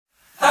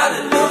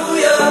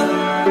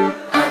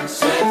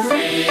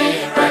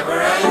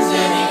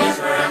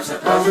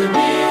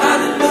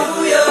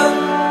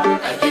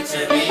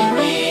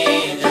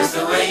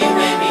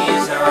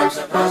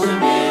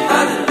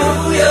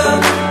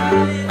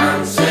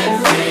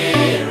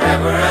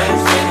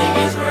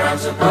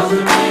supposed to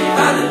be.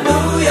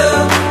 Hallelujah,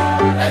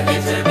 I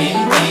get to be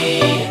me,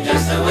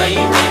 just the way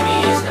you made me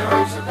is how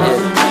I'm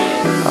supposed to be.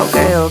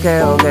 Okay.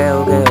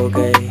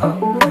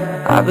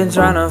 I've been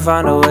trying to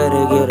find a way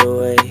to get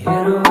away.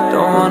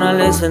 Don't wanna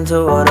listen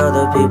to what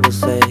other people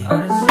say,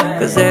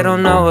 cause they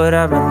don't know what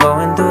I've been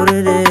going through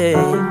today.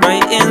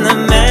 Right in the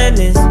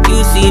madness,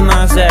 you see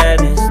my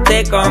sadness.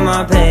 Take all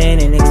my pain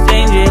and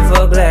exchange it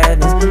for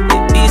gladness.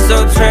 It'd be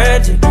so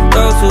tragic,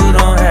 those who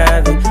don't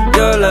have it.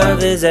 Your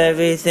love is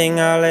everything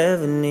I'll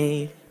ever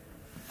need.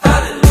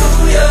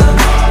 Hallelujah,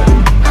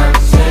 I'm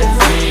set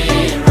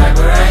free, and right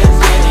where I am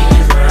standing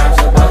is where I'm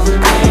supposed to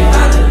be.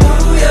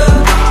 Hallelujah,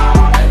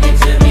 I get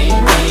to be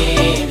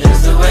me,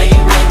 just the way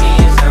you made me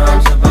is how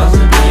I'm supposed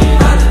to be.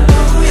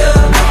 Hallelujah,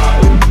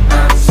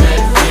 I'm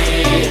set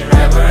free, and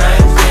right where I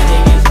am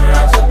standing is where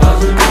I'm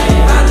supposed to be.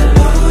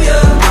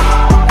 Hallelujah,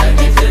 I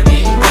get to be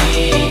me,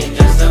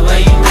 just the way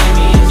you made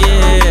me is how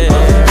I'm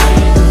supposed to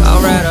be.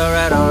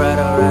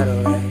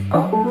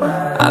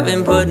 Alright. I've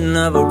been putting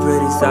up a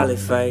pretty solid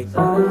fight,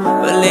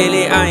 but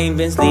lately I ain't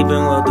been sleeping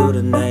well through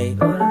the night.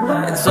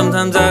 And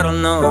sometimes I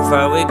don't know if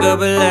I wake up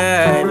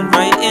alive. And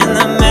right in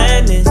the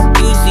madness,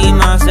 you see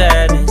my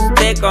sadness.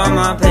 Take all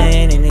my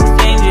pain and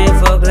exchange it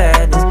for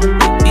gladness.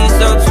 It'd be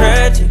so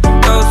tragic,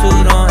 those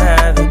who don't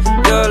have it.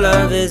 Your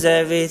love is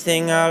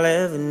everything I'll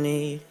ever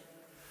need.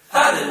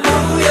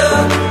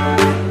 Hallelujah,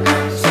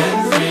 I'm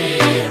set free,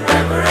 and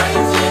right where I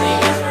am